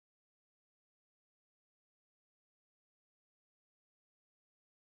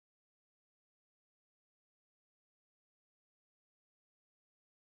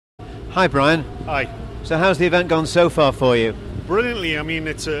Hi Brian. Hi. So how's the event gone so far for you? Brilliantly. I mean,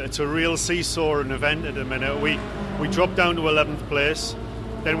 it's a real seesaw an event at the minute. We dropped down to 11th place,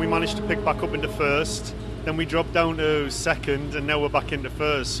 then we managed to pick back up into first, then we dropped down to second, and now we're back into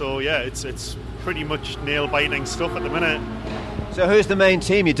first. So yeah, it's pretty much nail-biting stuff at the minute. So who's the main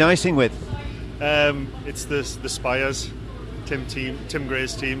team you're dicing with? It's the Spires, Tim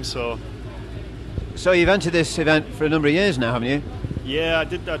Gray's team. So you've entered this event for a number of years now, haven't you? yeah, I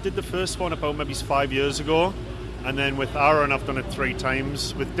did the first one about maybe 5 years ago, and then with Aaron I've done it 3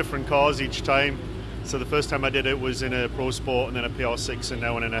 times with different cars each time. So the first time I did it was in a Pro Sport and then a PR6 and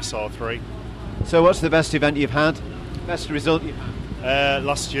now in an SR3. So what's the best event you've had? Best result you've had?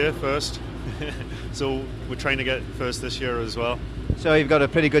 Last year first. So we're trying to get first this year as well. So you've got a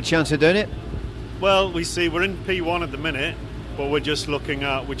pretty good chance of doing it? Well, we see we're in P1 at the minute, but we're just looking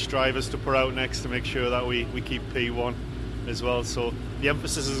at which drivers to put out next to make sure that we keep P1 as well. So the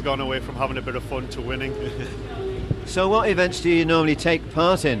emphasis has gone away from having a bit of fun to winning. So what events do you normally take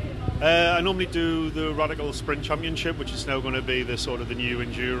part in? I normally do the Radical Sprint Championship, which is now going to be the sort of the new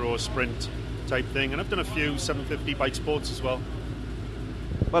Enduro Sprint type thing, and I've done a few 750 bike sports as well.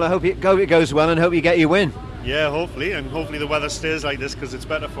 Well, I hope it goes well and hope you get your win. Yeah, hopefully, and hopefully the weather stays like this because it's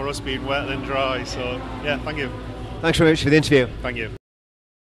better for us being wet than dry. So yeah, thank you. Thanks very much for the interview. Thank you.